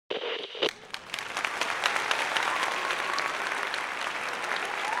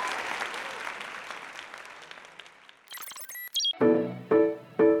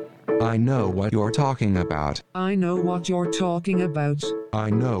I know what you're talking about. I know what you're talking about. I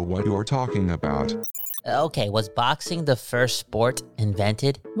know what you're talking about. Okay, was boxing the first sport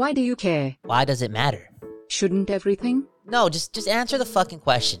invented? Why do you care? Why does it matter? Shouldn't everything? No, just answer the fucking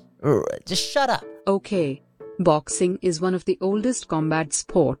question. Just shut up. Okay. Boxing is one of the oldest combat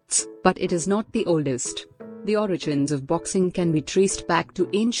sports, but it is not the oldest. The origins of boxing can be traced back to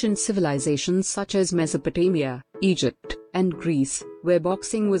ancient civilizations such as Mesopotamia, Egypt, and Greece, where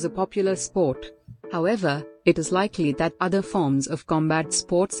boxing was a popular sport. However, it is likely that other forms of combat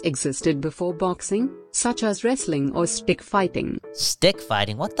sports existed before boxing, such as wrestling or stick fighting. Stick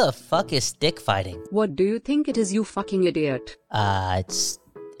fighting? What the fuck is stick fighting? What do you think it is, you fucking idiot? It's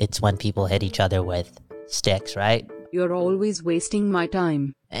when people hit each other with sticks, right? You're always wasting my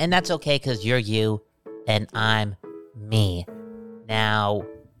time. And that's okay, because you're you, and I'm me. Now,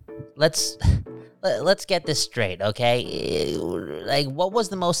 let's get this straight, okay? Like, what was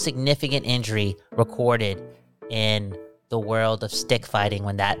the most significant injury recorded in the world of stick fighting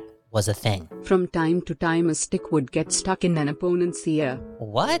when that was a thing? From time to time, a stick would get stuck in an opponent's ear.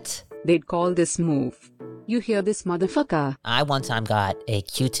 What? They'd call this move. You hear this, motherfucker? I one time got a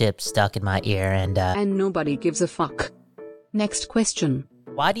Q-tip stuck in my ear and nobody gives a fuck. Next question.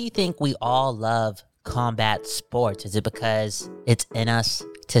 Why do you think we all love combat sports? Is it because it's in us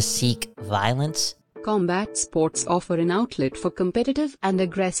to seek violence? Combat sports offer an outlet for competitive and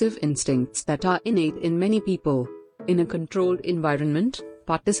aggressive instincts that are innate in many people. In a controlled environment,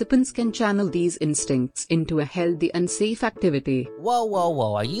 participants can channel these instincts into a healthy and safe activity.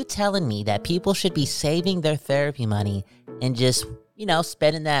 Whoa. Are you telling me that people should be saving their therapy money and just,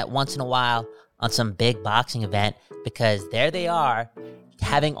 spending that once in a while on some big boxing event because there they are,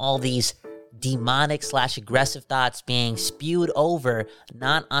 having all these demonic/aggressive thoughts being spewed over,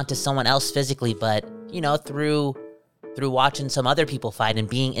 not onto someone else physically, but, through watching some other people fight and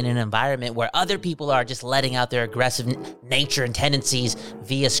being in an environment where other people are just letting out their aggressive nature and tendencies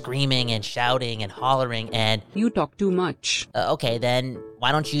via screaming and shouting and hollering and... You talk too much. Okay, then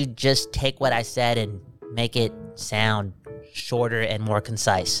why don't you just take what I said and make it sound shorter and more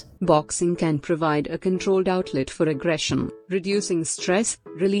concise? Boxing can provide a controlled outlet for aggression, reducing stress,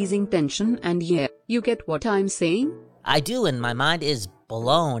 releasing tension, and yeah, you get what I'm saying? I do, and my mind is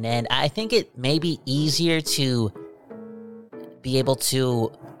blown, and I think it may be easier to be able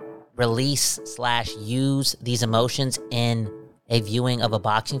to release/use these emotions in a viewing of a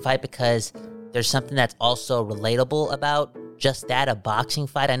boxing fight because there's something that's also relatable about just that, a boxing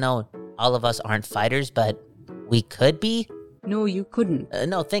fight. I know all of us aren't fighters, but we could be. No, you couldn't.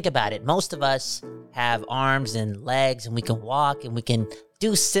 No, think about it. Most of us have arms and legs and we can walk and we can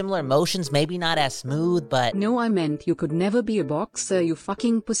do similar motions, maybe not as smooth, but... No, I meant you could never be a boxer, you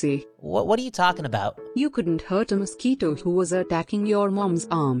fucking pussy. What are you talking about? You couldn't hurt a mosquito who was attacking your mom's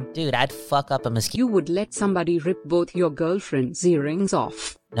arm. Dude, I'd fuck up a mosquito. You would let somebody rip both your girlfriend's earrings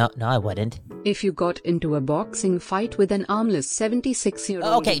off. No, I wouldn't. If you got into a boxing fight with an armless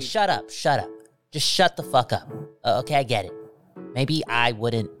 76-year-old... Okay, shut up. Just shut the fuck up. Okay, I get it. Maybe I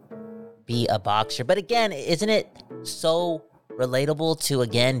wouldn't be a boxer, but again, isn't it so relatable to,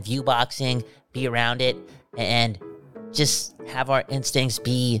 again, view boxing, be around it, and just have our instincts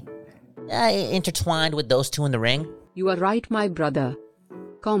be intertwined with those two in the ring? You are right, my brother.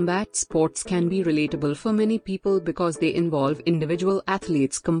 Combat sports can be relatable for many people because they involve individual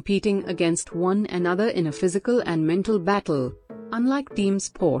athletes competing against one another in a physical and mental battle. Unlike team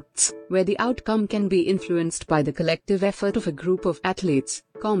sports, where the outcome can be influenced by the collective effort of a group of athletes,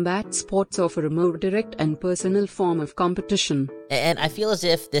 combat sports offer a more direct and personal form of competition. And I feel as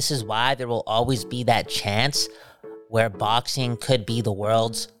if this is why there will always be that chance where boxing could be the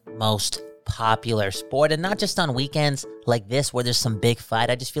world's most popular sport, and not just on weekends like this where there's some big fight.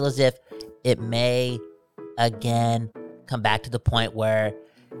 I just feel as if it may again come back to the point where,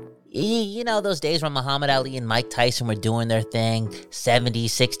 those days when Muhammad Ali and Mike Tyson were doing their thing, 70s,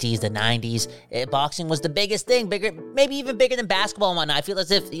 60s, the 90s, boxing was the biggest thing, bigger, maybe even bigger than basketball and whatnot. I feel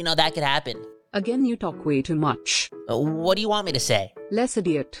as if, that could happen. Again, you talk way too much. What do you want me to say? Less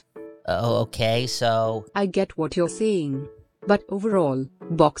idiot. Okay, so... I get what you're saying. But overall,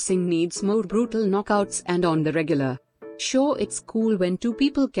 boxing needs more brutal knockouts and on the regular. Sure, it's cool when two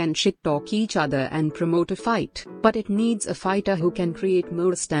people can shit-talk each other and promote a fight, but it needs a fighter who can create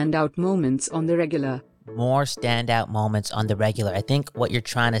more standout moments on the regular. More standout moments on the regular. I think what you're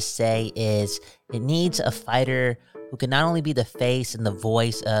trying to say is it needs a fighter who can not only be the face and the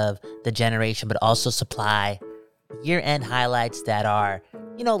voice of the generation, but also supply year-end highlights that are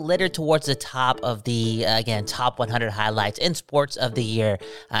littered towards the top of the, again, top 100 highlights in sports of the year.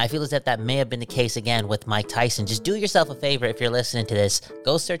 I feel as if that may have been the case again with Mike Tyson. Just do yourself a favor if you're listening to this.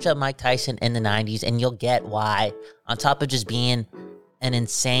 Go search up Mike Tyson in the 90s and you'll get why. On top of just being an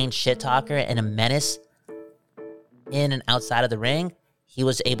insane shit talker and a menace in and outside of the ring, he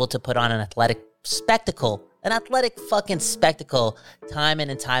was able to put on an athletic fucking spectacle time in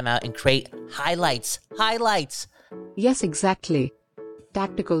and time out and create highlights. Yes, exactly.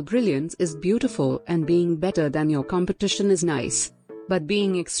 Tactical brilliance is beautiful and being better than your competition is nice. But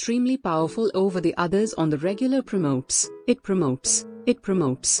being extremely powerful over the others on the regular promotes. It promotes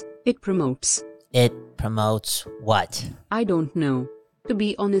what? I don't know. To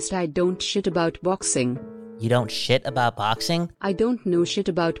be honest, I don't shit about boxing. You don't shit about boxing? I don't know shit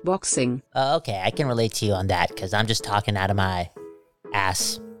about boxing. Okay, I can relate to you on that because I'm just talking out of my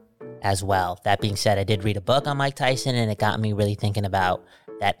ass as well. That being said, I did read a book on Mike Tyson and it got me really thinking about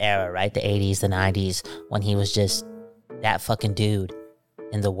that era, right? The 80s, the 90s, when he was just that fucking dude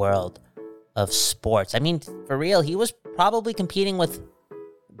in the world of sports. I mean, for real, he was probably competing with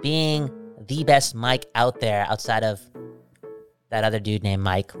being the best Mike out there outside of that other dude named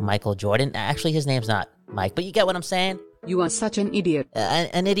Michael Jordan. Actually, his name's not Mike, but you get what I'm saying? You are such an idiot.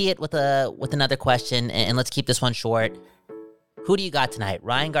 An idiot with another question, and let's keep this one short. Who do you got tonight?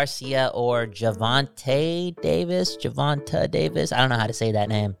 Ryan Garcia or Gervonta Davis? I don't know how to say that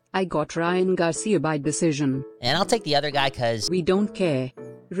name. I got Ryan Garcia by decision. And I'll take the other guy because we don't care.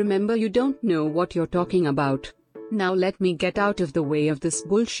 Remember, you don't know what you're talking about. Now let me get out of the way of this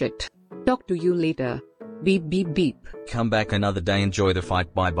bullshit. Talk to you later. Beep beep beep. Come back another day, enjoy the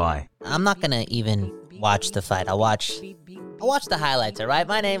fight, bye-bye. I'm not gonna even watch the fight. I'll watch the highlights, alright?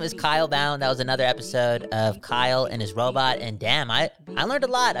 My name is Kyle Bound. That was another episode of Kyle and his robot, and damn, I learned a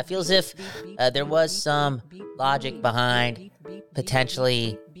lot. I feel as if there was some logic behind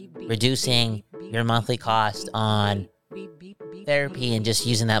potentially reducing your monthly cost on therapy and just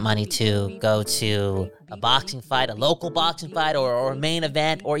using that money to go to a boxing fight, a local boxing fight, or a main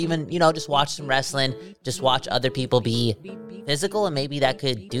event, or even, just watch some wrestling, just watch other people be physical, and maybe that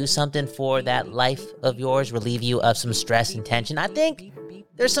could do something for that life of yours, relieve you of some stress and tension. I think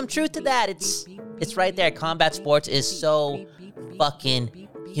there's some truth to that. It's right there. Combat sports is so fucking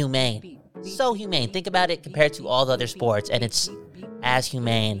humane. So humane. Think about it compared to all the other sports, and it's as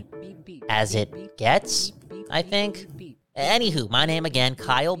humane as it gets, I think. Anywho, my name again,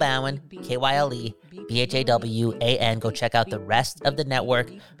 Kyle Bowen, Kyle Bhawan. Go check out the rest of the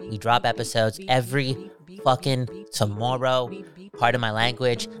network. We drop episodes every fucking tomorrow. Pardon my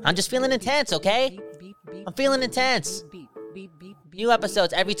language. I'm just feeling intense, okay? I'm feeling intense. New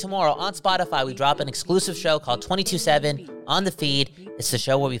episodes every tomorrow on Spotify. We drop an exclusive show called 22/7 on the feed. It's the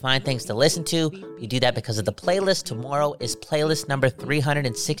show where we find things to listen to. We do that because of the playlist. Tomorrow is playlist number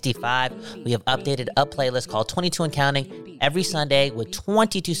 365. We have updated a playlist called 22 and Counting every Sunday with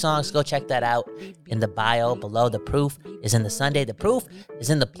 22 songs. Go check that out in the bio below. The proof is in the Sunday. The proof is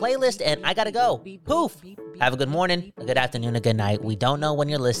in the playlist, and I gotta go. Poof. Have a good morning, a good afternoon, a good night. We don't know when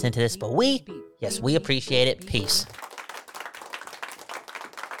you're listening to this, but we appreciate it. Peace.